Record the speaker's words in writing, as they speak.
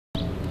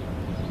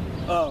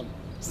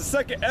It's the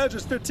second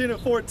Esdras 15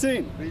 and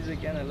 14. Read it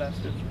again, that last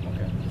scripture.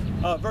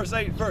 Okay. Verse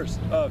 8 first,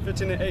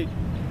 15 and 8.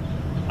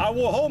 I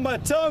will hold my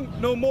tongue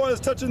no more as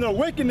touching their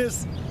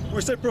wickedness,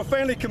 which they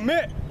profanely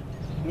commit.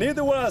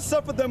 Neither will I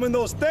suffer them in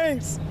those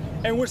things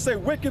in which they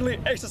wickedly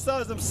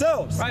exercise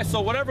themselves. Right, so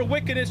whatever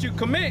wickedness you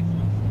commit,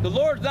 the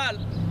Lord's not,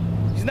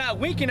 he's not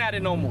winking at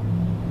it no more.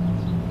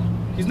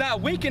 He's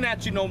not winking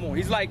at you no more.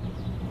 He's like,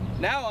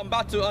 now I'm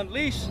about to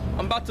unleash,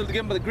 I'm about to give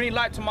him the green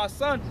light to my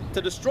son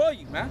to destroy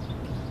you, man.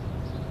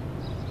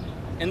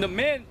 And the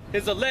men,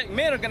 his elect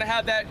men, are gonna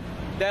have that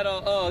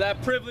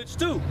privilege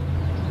too.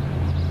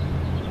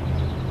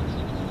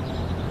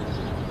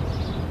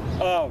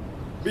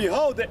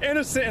 Behold, the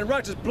innocent and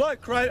righteous blood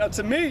cried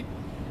unto me,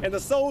 and the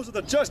souls of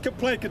the just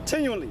complain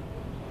continually.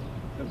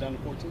 Come down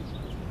to 14.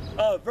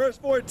 Verse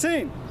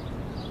 14.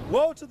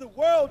 Woe to the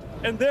world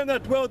and them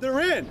that dwell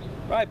therein.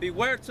 Right,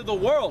 beware to the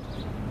world.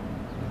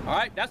 All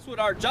right, that's what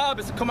our job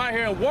is, to come out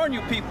here and warn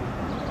you people.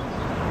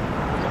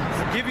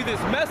 To give you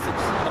this message,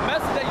 a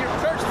message that your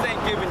churches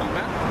ain't giving you,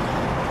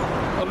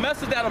 man. A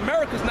message that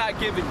America's not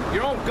giving you.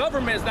 Your own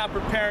government is not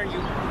preparing you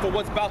for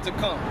what's about to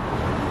come.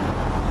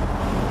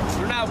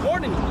 They're not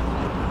warning you.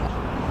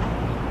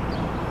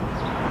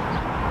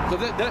 So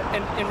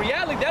in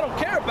reality, they don't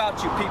care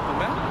about you people,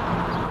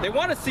 man. They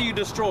want to see you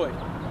destroyed.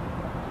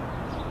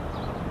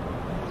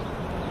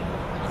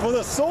 For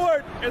the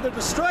sword and the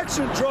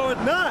destruction draweth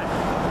nigh,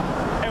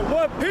 and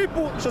one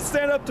people shall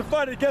stand up to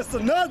fight against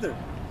another,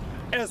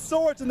 and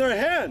swords in their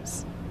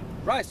hands.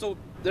 Right, so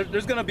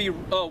there's going to be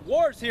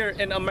wars here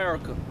in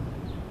America,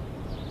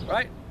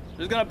 right?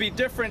 There's going to be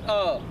different,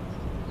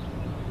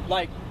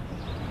 like,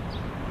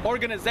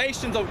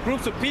 organizations of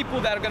groups of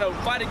people that are going to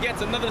fight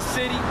against another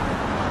city,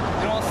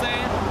 you know what I'm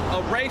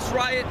saying? Race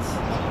riots,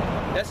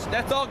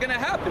 that's all going to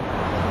happen.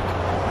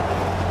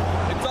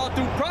 It's all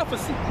through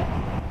prophecy.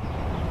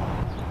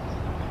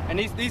 And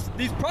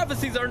these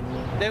prophecies are,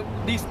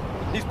 these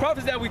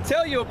prophecies that we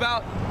tell you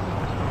about,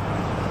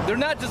 they're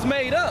not just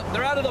made up,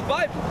 they're out of the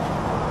Bible.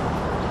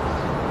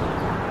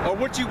 Or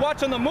what you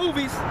watch on the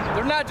movies,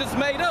 they're not just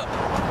made up.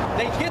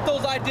 They get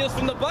those ideas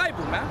from the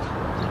Bible, man.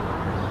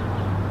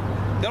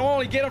 They don't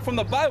only get them from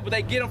the Bible, but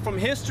they get them from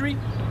history,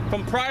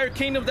 from prior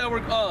kingdoms that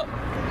were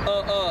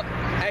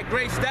at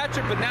great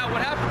stature, but now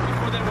what happened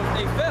before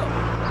they fell?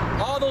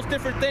 All those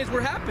different things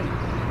were happening.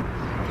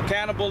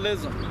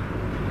 Cannibalism,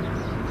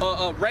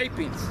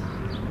 rapings,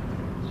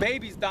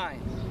 babies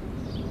dying.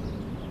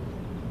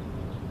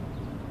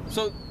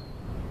 So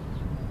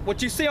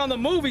what you see on the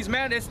movies,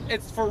 man,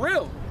 it's for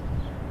real.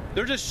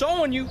 They're just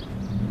showing you,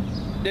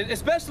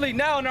 especially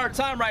now in our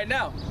time right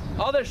now,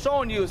 all they're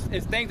showing you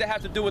is things that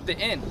have to do with the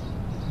end.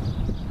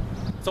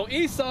 So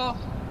Esau,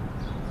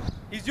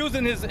 he's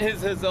using his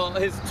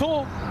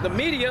tool, the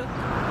media,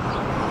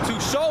 to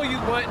show you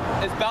what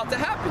is about to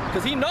happen,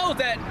 because he knows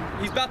that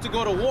he's about to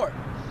go to war.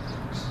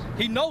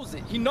 He knows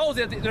it. He knows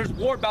that there's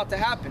war about to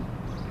happen.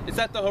 It's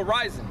at the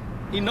horizon.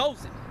 He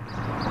knows it.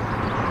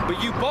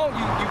 But you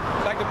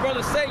like the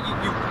brothers say,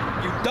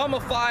 you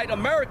dumbified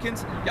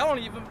Americans. Y'all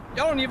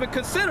don't even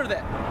consider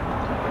that.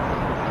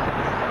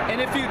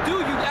 And if you do,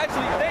 you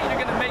actually think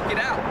you're gonna make it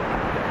out.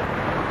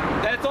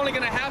 That it's only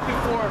gonna happen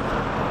for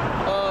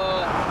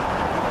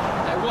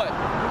like what?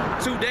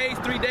 2 days,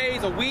 3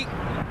 days, a week,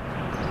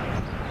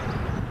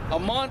 a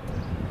month.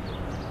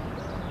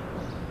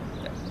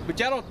 But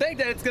y'all don't think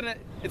that it's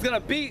gonna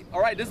be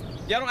all right.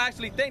 Y'all don't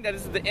actually think that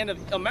this is the end of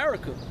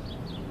America.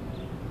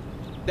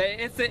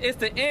 That it's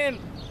the end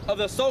of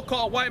the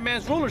so-called white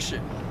man's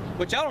rulership.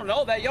 But y'all don't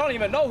know that. Y'all don't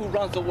even know who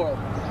runs the world.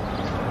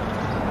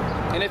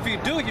 And if you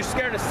do, you're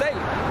scared to say it.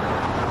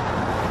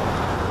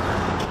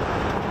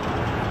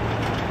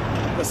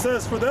 It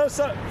says, I'm gonna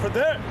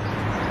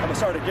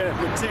start again at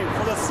 15.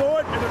 For the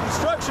sword and the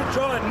destruction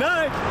draweth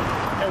nigh,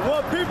 and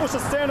one people shall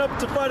stand up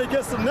to fight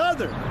against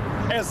another,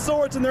 and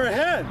swords in their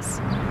hands.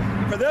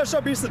 For there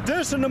shall be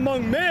sedition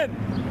among men,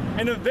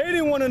 and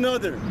invading one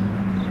another.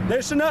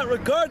 They shall not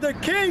regard their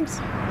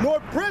kings nor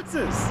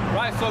princes.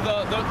 Right, so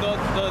the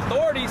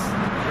authorities,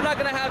 they're not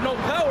gonna have no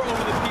power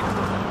over the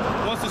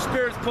people once the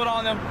Spirit's put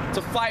on them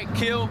to fight,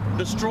 kill,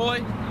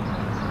 destroy.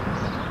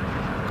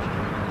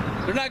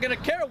 They're not gonna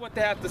care what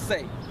they have to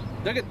say.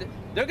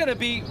 They're gonna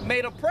be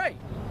made a prey.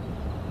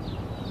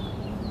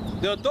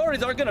 The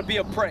authorities are gonna be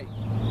a prey.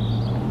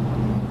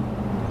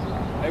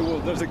 Hey, well,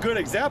 there's a good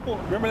example.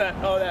 Remember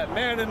that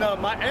man in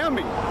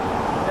Miami?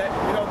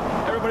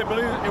 That everybody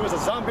believed it was a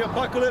zombie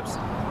apocalypse,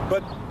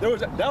 but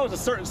that was a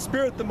certain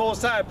spirit the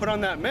Most High put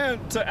on that man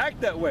to act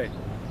that way.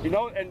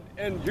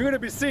 And you're gonna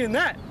be seeing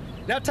that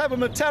type of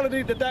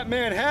mentality that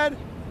man had,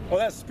 or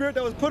that spirit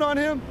that was put on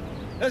him.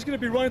 That's gonna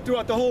be running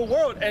throughout the whole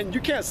world, and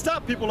you can't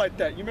stop people like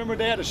that. You remember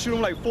they had to shoot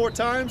him like 4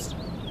 times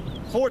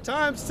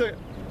to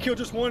kill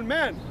just one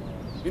man.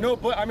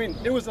 But I mean,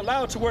 it was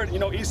allowed to where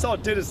Esau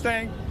did his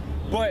thing,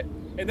 but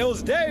in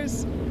those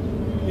days,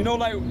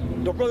 like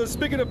the brother's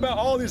speaking about,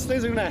 all these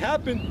things are gonna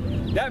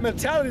happen. That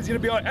mentality is gonna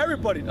be on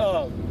everybody.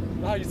 How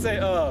you say,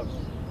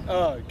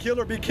 kill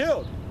or be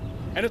killed.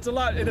 And it's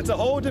a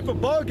whole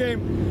different ball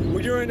game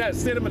when you're in that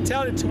state of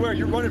mentality to where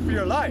you're running for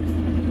your life.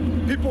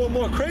 People are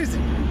more crazy.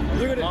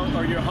 Look at it.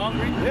 Or you're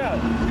hungry. Yeah.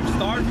 You're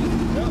starving.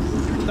 Yeah.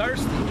 You're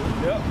thirsty.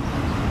 Yeah.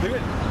 Look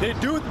at, they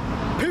do.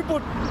 People.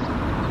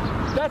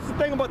 That's the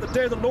thing about the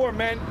day of the Lord,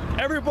 man.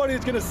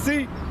 Everybody's gonna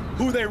see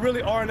who they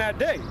really are in that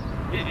day.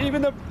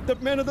 Even the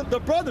men of the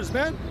brothers,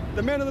 man.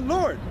 The men of the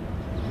Lord.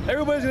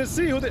 Everybody's gonna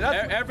see who they.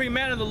 Every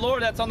man of the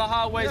Lord that's on the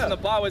highways Yeah. and the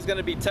byways is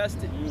gonna be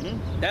tested.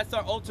 Mm-hmm. That's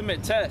our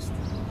ultimate test,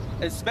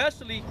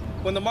 especially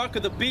when the mark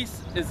of the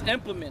beast is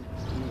implemented,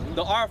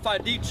 the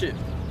RFID chip.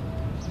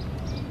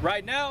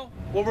 Right now,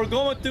 what we're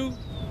going through,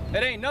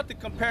 it ain't nothing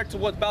compared to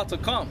what's about to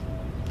come.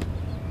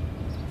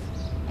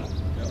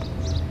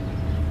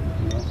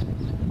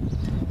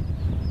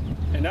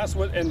 And that's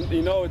what, and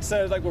you know, it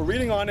says, like we're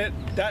reading on it,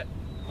 that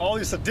all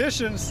these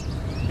seditions,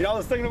 you know, I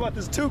was thinking about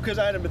this too, because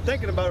I hadn't been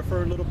thinking about it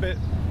for a little bit,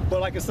 but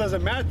like it says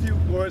in Matthew,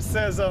 where it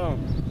says that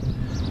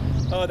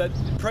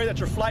pray that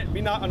your flight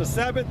be not on the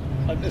Sabbath,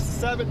 it's the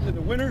Sabbath in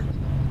the winter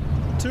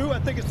too, I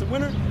think it's the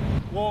winter.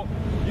 Well,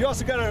 you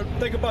also got to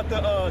think about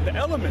the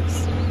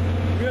elements.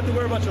 You have to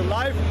worry about your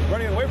life,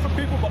 running away from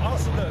people, but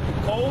also the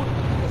cold,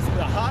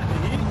 the hot, the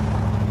heat,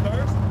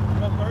 thirst, you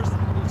know, thirst,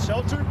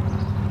 shelter.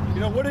 You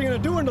know, what are you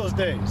going to do in those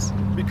days?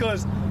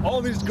 Because all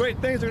these great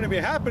things are going to be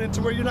happening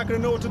to where you're not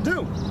going to know what to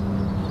do.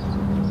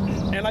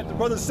 And like the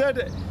brother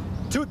said,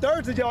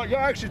 2/3 of y'all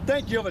actually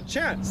think you have a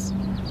chance.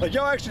 Like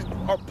y'all actually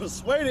are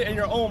persuaded in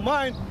your own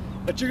mind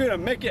that you're going to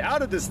make it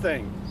out of this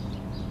thing.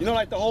 You know,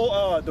 like the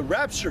whole, the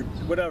rapture,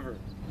 whatever.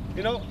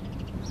 You know,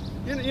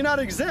 you're not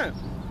exempt.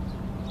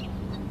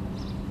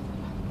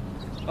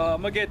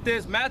 I'm gonna get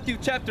this, Matthew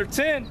chapter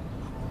 10,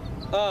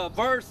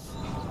 verse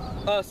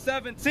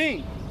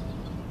 17.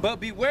 But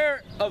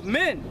beware of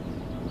men,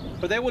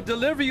 for they will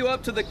deliver you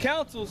up to the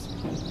councils,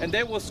 and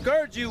they will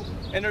scourge you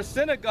in their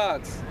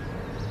synagogues.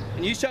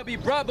 And you shall be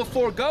brought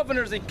before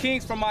governors and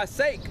kings for my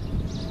sake,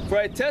 for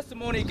a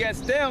testimony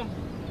against them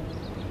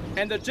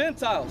and the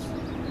Gentiles.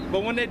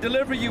 But when they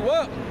deliver you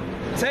up,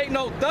 take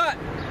no thought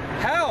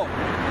how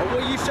or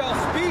what you shall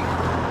speak,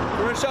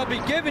 for it shall be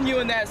given you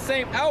in that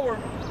same hour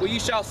what you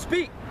shall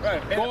speak.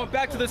 Right. Going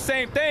back to the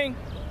same thing,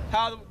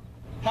 how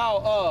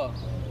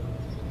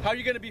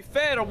you're gonna be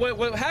fed or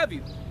what have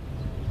you.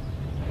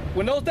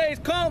 When those days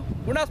come,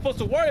 we're not supposed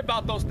to worry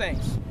about those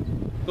things.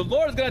 The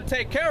Lord is gonna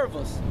take care of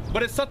us,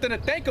 but it's something to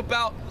think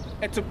about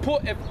and to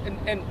put,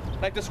 and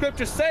like the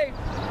scriptures say,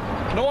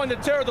 knowing the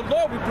terror of the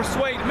Lord, we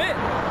persuade men.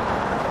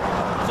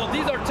 So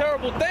these are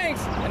terrible things,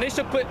 and they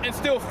should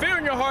instill fear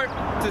in your heart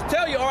to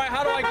tell you, all right,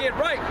 how do I get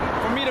right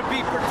for me to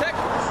be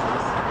protected?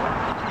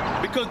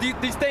 Because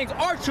these things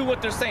are true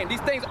what they're saying.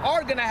 These things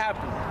are gonna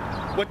happen,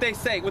 what they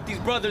say, what these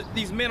brothers,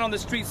 these men on the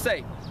street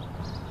say.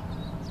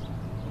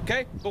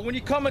 Okay, but when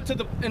you come into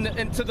the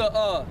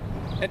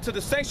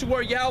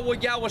sanctuary,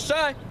 Yahweh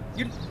Shai,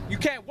 you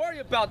can't worry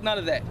about none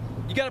of that.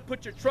 You gotta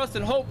put your trust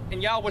and hope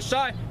in Yahweh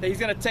Shai that He's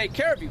gonna take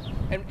care of you,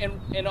 and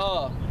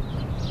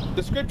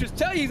the scriptures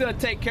tell you He's gonna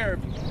take care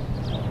of you.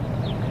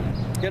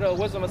 Get a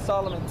Wisdom of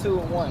Solomon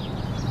 2:1.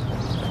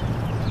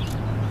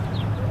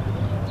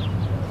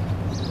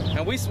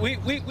 And we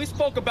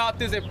spoke about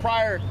this in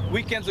prior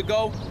weekends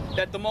ago,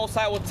 that the Most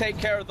High will take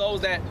care of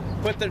those that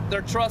put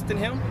their trust in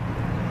Him.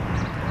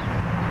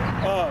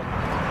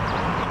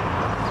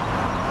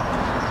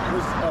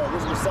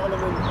 Wisdom of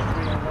Solomon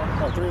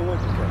 3:1.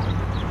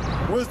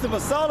 Okay. Wisdom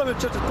of Solomon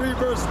chapter 3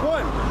 verse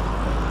 1.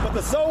 But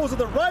the souls of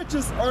the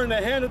righteous are in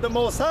the hand of the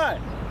Most High,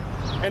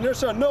 and there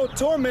shall no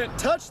torment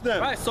touch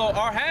them. Right, so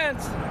our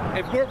hands,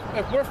 if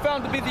we're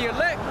found to be the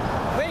elect,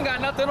 we ain't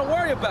got nothing to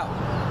worry about.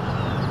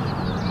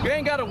 You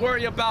ain't got to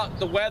worry about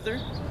the weather.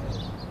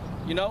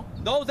 You know,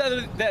 those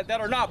that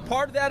are not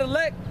part of that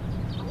elect,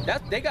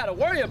 they got to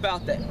worry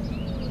about that.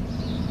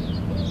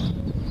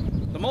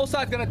 The Most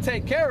High is going to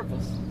take care of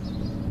us.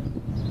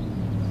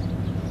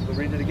 We'll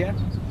read it again.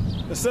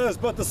 It says,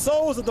 but the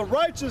souls of the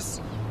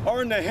righteous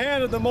are in the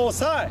hand of the Most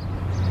High,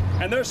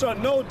 and there shall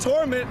no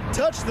torment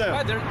touch them.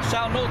 Right, there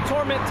shall no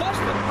torment touch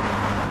them.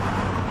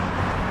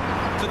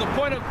 To the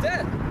point of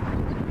death.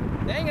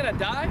 They ain't going to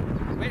die.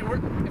 If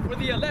we're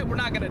the elect, we're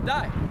not going to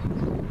die.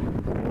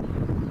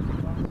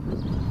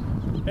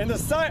 In the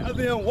sight of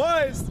the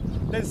unwise,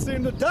 they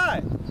seem to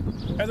die,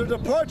 and their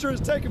departure is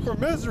taken for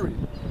misery,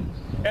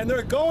 and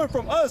they're going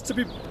from us to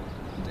be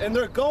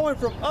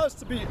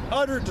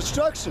utter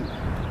destruction.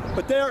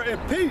 But they are in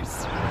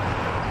peace.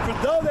 For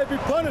though they be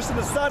punished in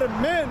the sight of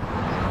men,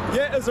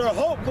 yet is their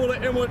hope full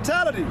of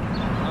immortality.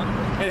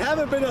 And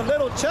having been a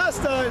little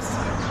chastised,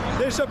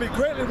 they shall be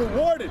greatly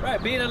rewarded.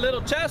 Right, being a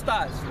little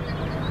chastised.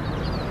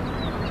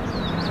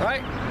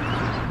 Right?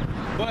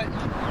 But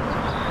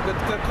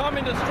the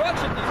coming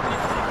destruction,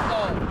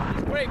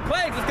 these great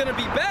plagues, is going to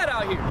be bad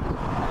out here.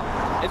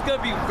 It's going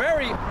to be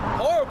very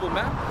horrible,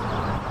 man.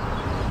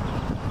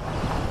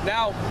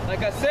 Now,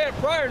 like I said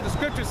prior, the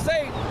scriptures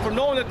say, for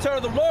knowing the terror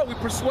of the Lord, we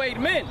persuade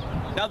men.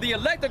 Now, the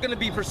elect are going to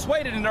be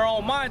persuaded in their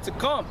own mind to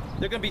come.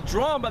 They're going to be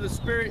drawn by the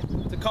Spirit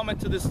to come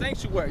into this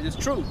sanctuary, this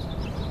truth.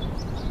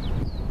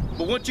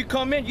 But once you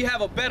come in, you have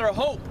a better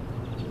hope.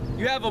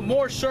 You have a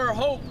more sure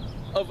hope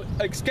of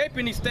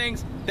escaping these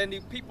things than the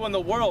people in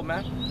the world,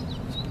 man.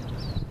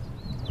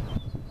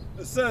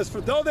 It says,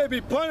 for though they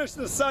be punished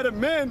in the sight of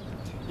men,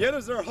 yet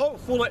is their hope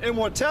full of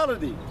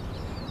immortality.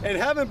 And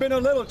having been a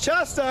little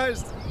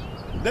chastised,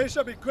 they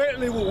shall be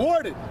greatly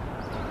rewarded.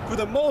 For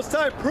the Most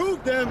High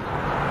proved them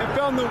and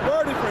found them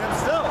worthy for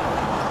himself.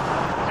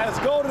 As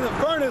gold in the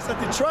furnace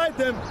hath he tried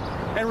them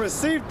and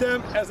received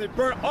them as a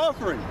burnt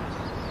offering.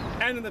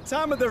 And in the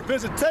time of their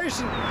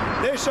visitation,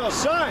 they shall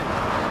shine.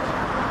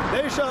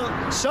 They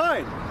shall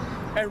shine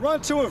and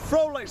run to and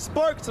fro like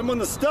sparks among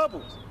the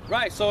stubble.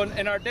 Right, so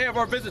in our day of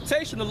our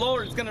visitation, the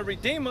Lord is going to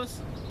redeem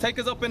us, take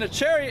us up in a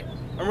chariot,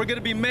 and we're going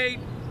to be made,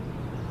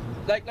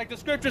 like the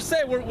scriptures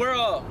say,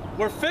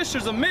 we're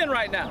fishers of men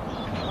right now.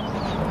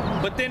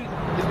 But then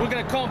we're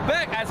going to come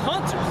back as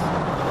hunters.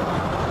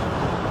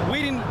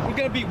 We're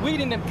going to be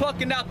weeding and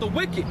plucking out the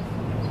wicked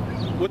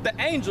with the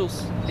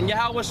angels in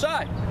Yahweh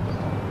Shai.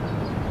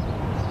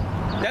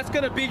 That's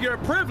going to be your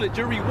privilege,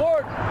 your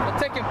reward of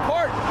taking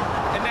part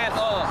in that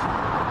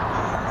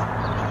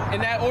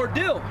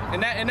ordeal,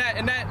 in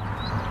that,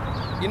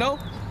 you know,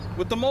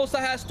 what the Most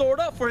High has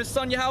stored up for his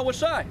son Yahweh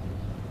Shai.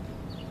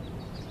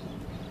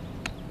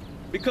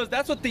 Because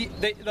that's what the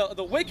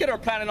wicked are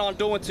planning on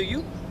doing to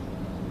you,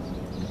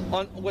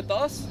 with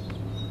us.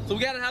 So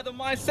we got to have the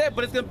mindset,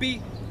 but it's going to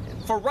be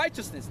for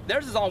righteousness.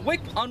 Theirs is on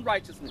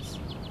unrighteousness.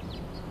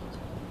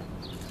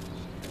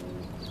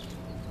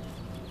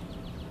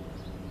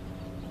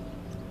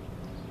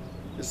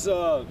 It's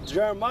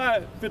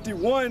Jeremiah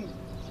 51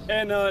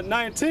 and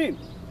 19.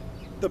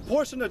 The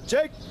portion of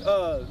Jake,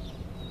 or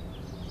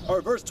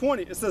verse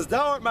 20, it says,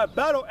 thou art my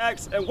battle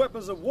axe and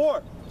weapons of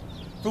war.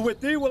 For with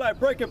thee will I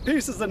break in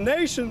pieces the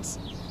nations,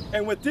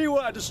 and with thee will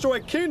I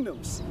destroy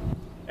kingdoms.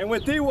 And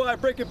with thee will I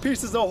break in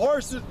pieces the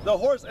horse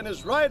and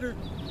his rider,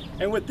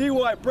 and with thee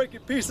will I break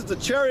in pieces the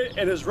chariot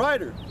and his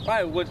rider.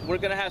 Right, we're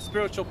going to have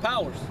spiritual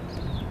powers.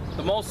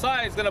 The Most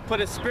High is going to put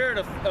his spirit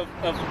of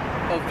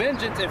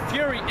vengeance and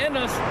fury in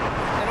us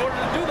in order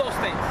to do those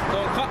things, to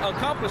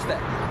accomplish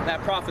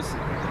that prophecy.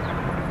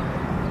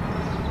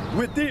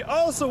 With thee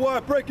also will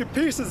I break in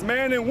pieces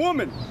man and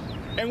woman,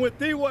 and with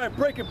thee will I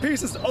break in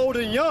pieces old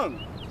and young,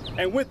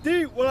 and with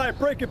thee will I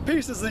break in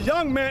pieces the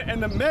young man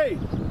and the maid.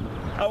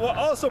 I will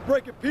also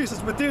break in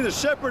pieces with thee the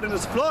shepherd and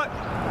his flock,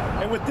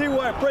 and with thee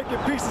will I break in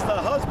pieces the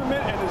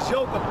husbandman and his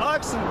yoke of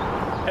oxen,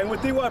 and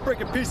with thee will I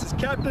break in pieces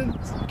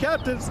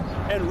captains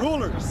and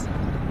rulers.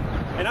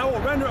 And I will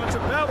render unto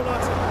Babylon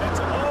and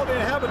to all the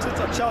inhabitants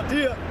of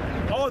Chaldea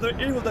all the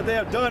evil that they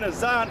have done in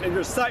Zion in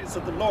your sight,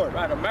 said the Lord.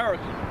 Right,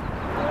 America.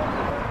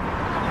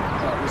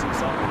 Wisdom of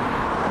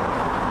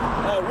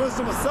Solomon.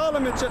 Wisdom of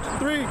Solomon, chapter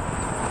 3,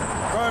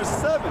 verse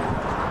 7.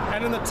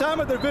 And in the time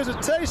of their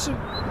visitation,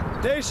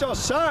 they shall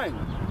shine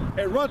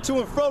and run to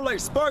and fro like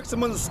sparks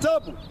among the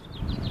stubble.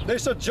 They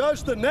shall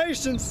judge the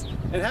nations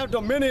and have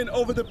dominion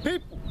over the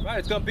people. Right,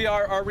 it's going to be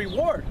our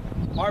reward,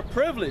 our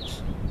privilege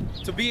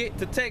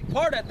to take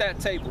part at that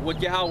table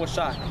with Yahweh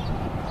Shai.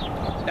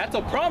 That's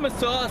a promise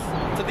to us,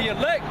 to the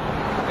elect,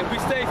 if we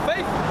stay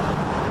faithful.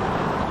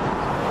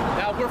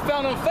 Now, if we're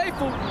found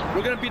unfaithful,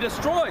 we're going to be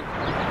destroyed.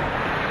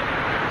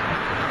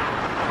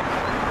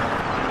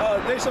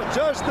 They shall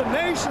judge the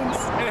nations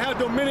and have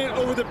dominion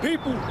over the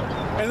people,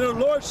 and their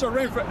Lord shall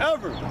reign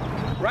forever.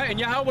 Right, and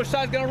Yahweh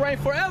Shai is going to reign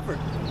forever.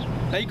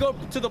 Now you go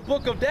to the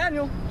book of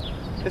Daniel,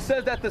 it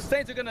says that the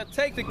saints are going to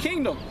take the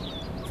kingdom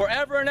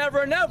forever and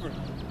ever and ever.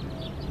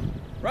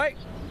 Right?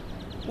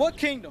 What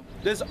kingdom?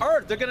 This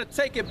earth, they're going to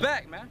take it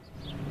back, man.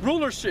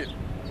 Rulership.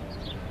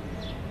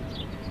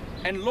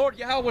 And Lord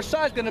Yahweh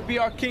Shai is going to be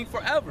our king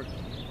forever.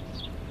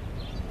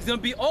 He's going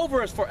to be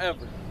over us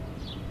forever.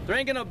 There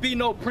ain't going to be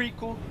no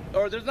prequel,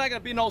 or there's not going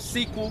to be no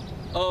sequel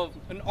of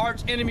an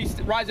arch enemy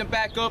rising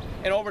back up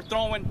and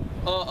overthrowing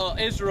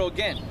Israel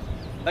again,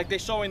 like they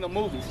show in the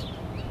movies.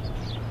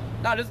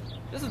 Now this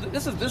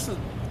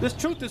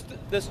truth,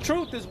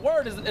 this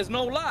word is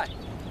no lie.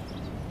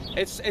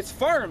 It's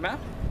firm, man.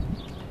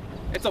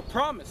 It's a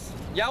promise.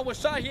 Yahweh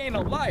Shai, he ain't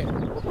a liar.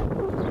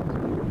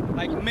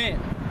 Like men.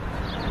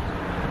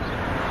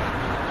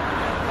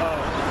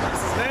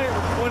 This is name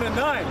 1 and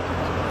 9.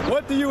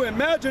 What do you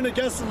imagine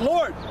against the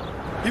Lord?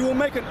 He will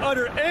make an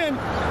utter end.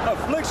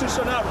 Affliction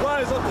shall not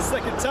rise up the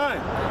second time.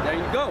 There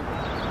you go.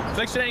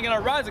 Affliction ain't gonna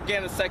rise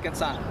again the second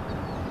time.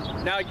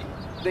 Now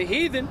the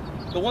heathen,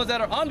 the ones that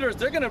are under us,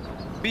 they're gonna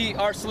be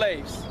our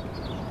slaves.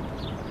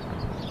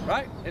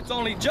 Right? It's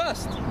only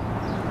just.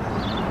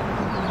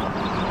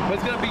 But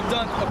it's gonna be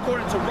done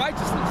according to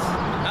righteousness,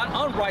 not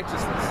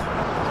unrighteousness.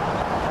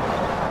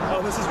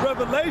 This is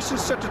Revelation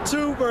chapter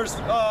 2, verse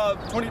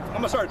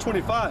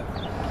 25.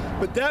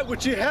 But that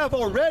which you have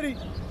already,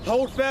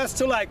 hold fast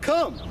till I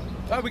come.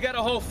 Right, we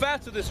gotta hold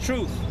fast to this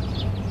truth,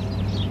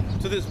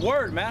 to this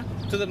word, man,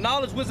 to the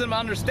knowledge, wisdom, and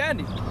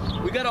understanding.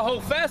 We gotta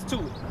hold fast to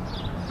it,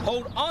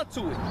 hold on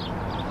to it.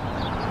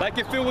 Like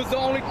if it was the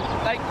only,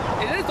 like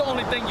it is the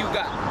only thing you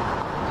got.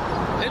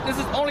 This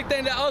is the only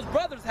thing that us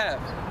brothers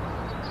have.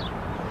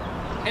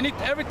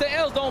 Everything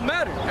else don't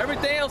matter.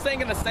 Everything else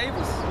ain't gonna save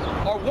us.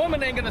 Our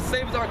woman ain't gonna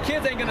save us. Our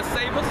kids ain't gonna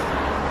save us.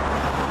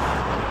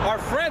 Our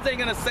friends ain't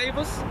gonna save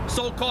us.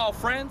 So-called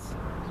friends,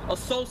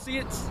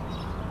 associates.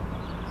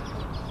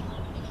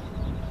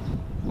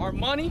 Our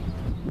money,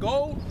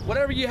 gold,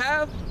 whatever you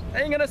have,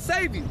 ain't gonna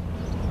save you.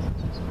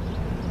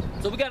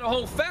 So we gotta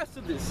hold fast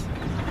to this.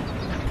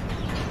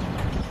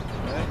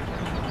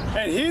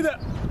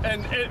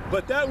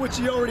 But that which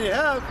ye already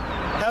have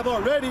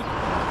already,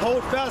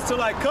 hold fast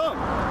till I come.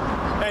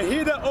 And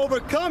he that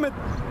overcometh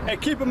and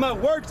keepeth my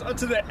works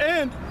unto the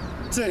end,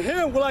 to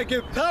him will I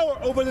give power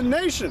over the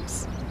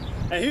nations.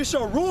 And he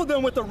shall rule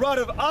them with a rod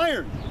of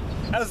iron.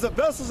 As the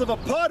vessels of a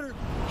potter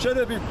shall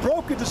they be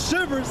broken to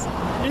shivers,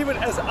 even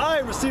as I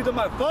received of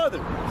my Father.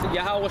 So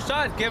Yahweh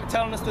Shai is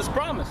telling us this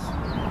promise.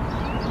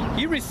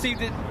 He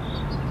received it.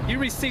 He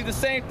received the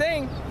same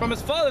thing from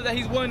his Father that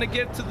he's willing to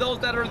give to those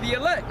that are the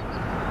elect,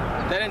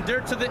 that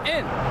endure to the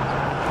end.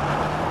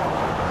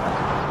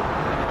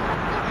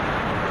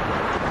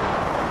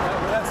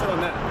 That's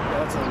on that.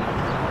 That's on that.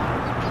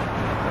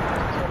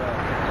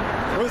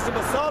 Wisdom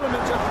of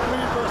Solomon, chapter 3,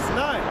 verse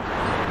 9.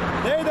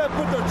 They that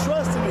put their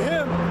trust in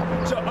him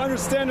shall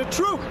understand the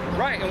truth.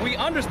 Right, and we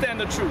understand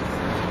the truth.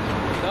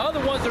 The other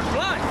ones are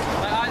blind,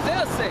 like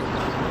Isaiah said.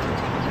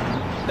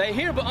 They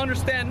hear but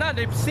understand not.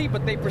 They see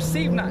but they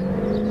perceive not.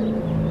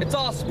 It's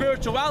all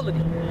spirituality.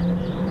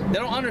 They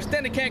don't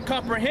understand. They can't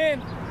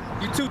comprehend.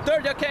 You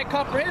 2/3, y'all can't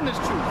comprehend this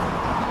truth.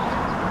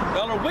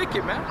 Y'all are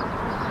wicked, man.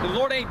 The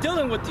Lord ain't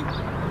dealing with you.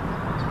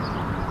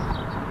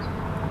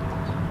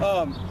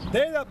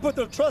 They that put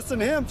their trust in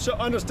him shall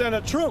understand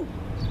the truth.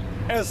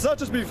 And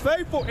such as be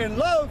faithful in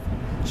love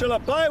shall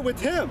abide with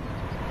him.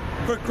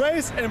 For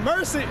grace and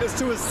mercy is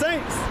to his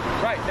saints.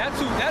 Right, that's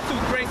who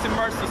grace and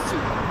mercy is to.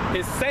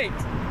 His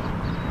saints,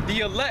 the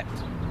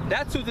elect.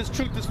 That's who this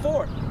truth is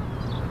for.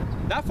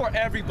 Not for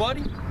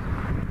everybody.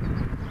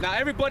 Now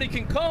everybody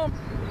can come,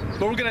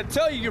 but we're gonna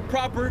tell you your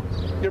proper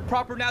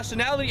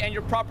nationality and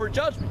your proper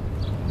judgment.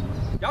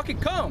 Y'all can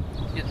come.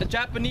 The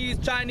Japanese,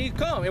 Chinese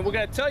come, and we're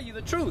gonna tell you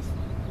the truth.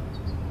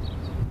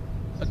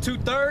 A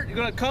 2/3, you're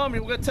gonna come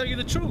and we're gonna tell you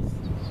the truth.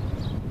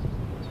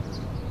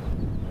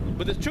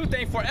 But the truth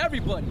ain't for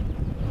everybody.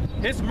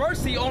 His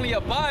mercy only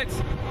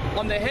abides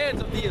on the heads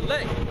of the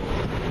elect.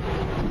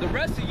 The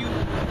rest of you,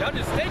 y'all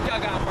just think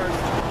y'all got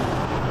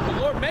mercy. The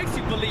Lord makes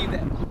you believe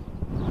that.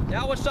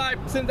 Yahweh Shai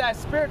sends that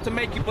spirit to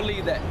make you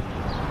believe that.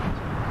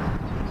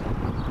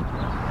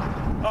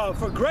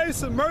 For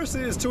grace and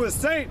mercy is to his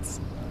saints,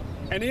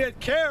 and he had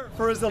care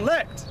for his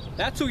elect.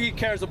 That's who he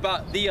cares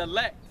about, the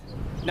elect.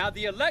 Now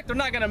the elect are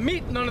not gonna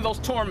meet none of those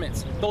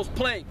torments, those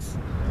plagues.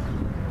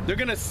 They're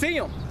gonna see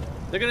them.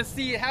 They're gonna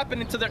see it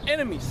happening to their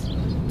enemies,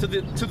 to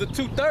the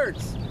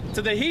 2/3,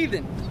 to the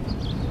heathen.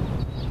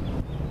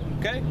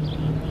 Okay?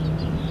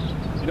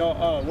 You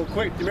know, real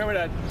quick, do you remember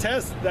that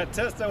test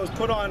that was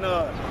put on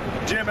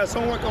GMS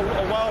homework a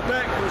while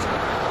back?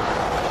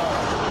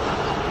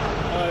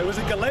 It was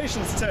a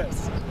Galatians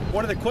test.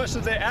 One of the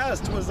questions they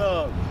asked was,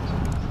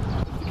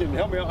 if you can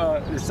help me,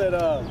 it said,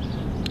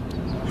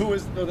 who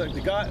is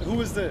the God?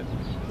 Who is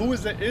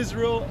the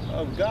Israel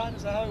of God?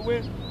 Is that how it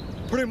went?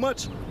 Pretty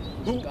much,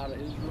 who? God of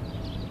Israel.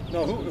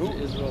 No, who?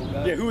 Israel of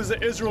God. Yeah, who is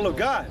the Israel of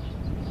God?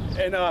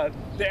 And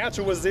the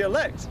answer was the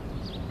elect,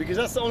 because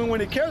that's the only one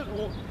he cares.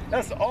 Well,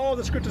 that's all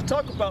the scriptures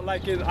talk about.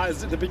 Like in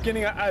the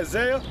beginning of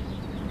Isaiah,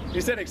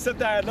 he said, "Except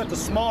that I had left a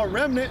small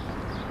remnant,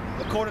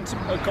 according to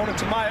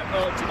my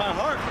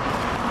heart."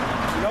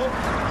 You know,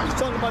 he's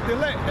talking about the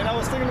elect. And I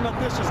was thinking about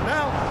this just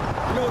now.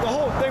 You know, the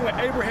whole thing with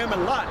Abraham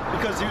and Lot,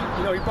 because he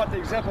brought the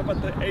example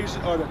about the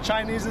Asian or the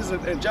Chineses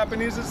and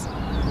Japaneses.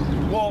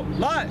 Well,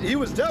 Lot, he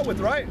was dealt with,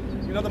 right?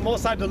 You know, the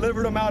Most High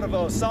delivered him out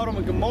of Sodom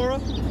and Gomorrah.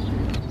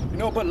 You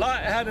know, but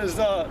Lot had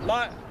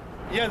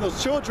he had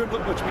those children,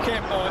 which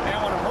became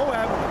Ammon and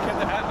Moab, became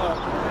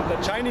the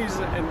Chinese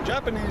and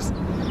Japanese.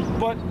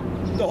 But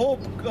the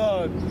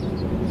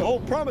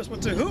whole promise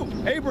went to who?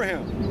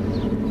 Abraham.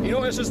 You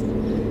know, it's just,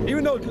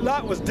 even though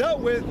Lot was dealt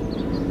with,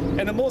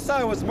 and the Most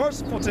High was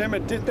merciful to him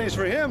and did things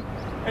for him,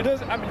 it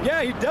doesn't. I mean,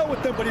 yeah, he dealt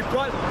with them, but he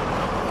brought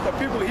the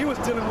people he was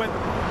dealing with.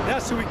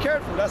 That's who he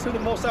cared for. That's who the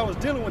Most High was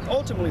dealing with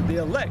ultimately, the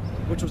elect,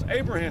 which was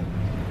Abraham.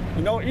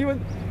 You know,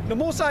 even the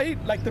Most High,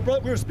 like the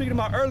brother we were speaking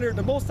about earlier,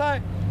 the Most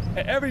High,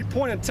 at every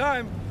point in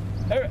time,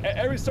 at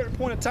every certain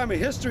point in time in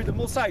history, the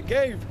Most High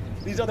gave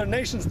these other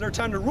nations their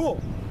time to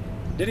rule.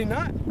 Did he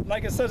not?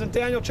 Like it says in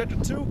Daniel chapter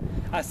 2,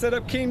 I set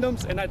up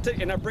kingdoms and I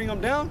bring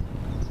them down.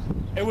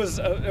 It was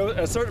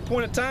a certain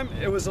point in time,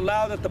 it was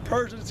allowed that the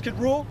Persians could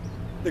rule,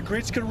 the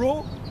Greeks could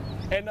rule.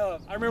 And I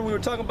remember we were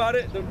talking about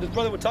it, this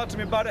brother would talk to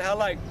me about it, how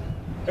like,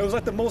 it was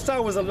like the Most High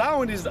was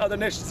allowing these other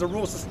nations to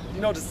rule,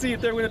 you know, to see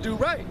if they were going to do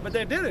right, but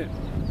they didn't.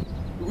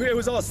 It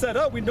was all set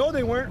up, we know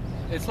they weren't.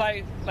 It's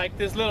like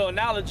this little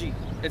analogy.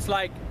 It's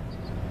like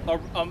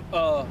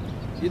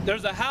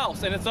there's a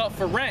house and it's up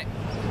for rent,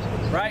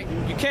 right?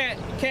 You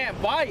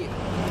can't buy it,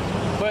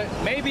 but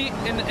maybe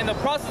in the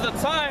process of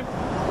time,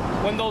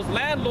 when those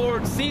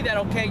landlords see that,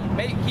 okay,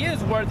 he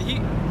is worthy,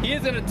 he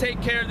is going to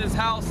take care of this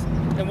house,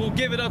 and we'll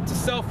give it up to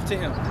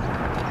him,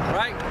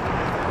 right?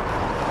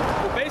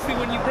 But basically,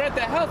 when you rent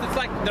that house, it's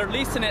like they're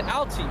leasing it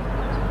out to you.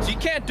 So you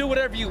can't do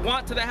whatever you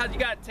want to that house. You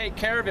gotta take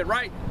care of it,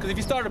 right? Because if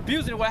you start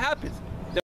abusing it, what happens?